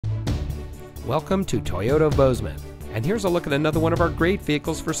Welcome to Toyota of Bozeman, and here's a look at another one of our great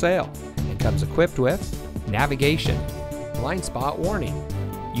vehicles for sale. It comes equipped with navigation, blind spot warning,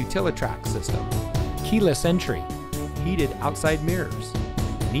 Utilitrack system, keyless entry, heated outside mirrors,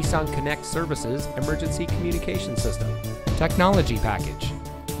 Nissan Connect Services emergency communication system, technology package,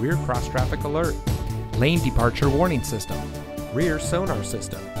 rear cross-traffic alert, lane departure warning system, rear sonar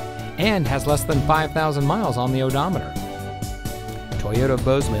system, and has less than 5,000 miles on the odometer. Toyota of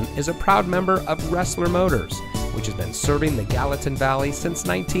Bozeman is a proud member of Wrestler Motors, which has been serving the Gallatin Valley since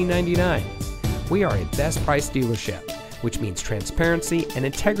 1999. We are a best price dealership, which means transparency and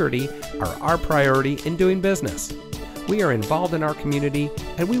integrity are our priority in doing business. We are involved in our community,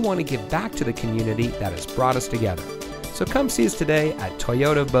 and we want to give back to the community that has brought us together. So come see us today at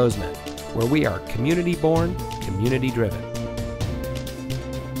Toyota of Bozeman, where we are community born, community driven.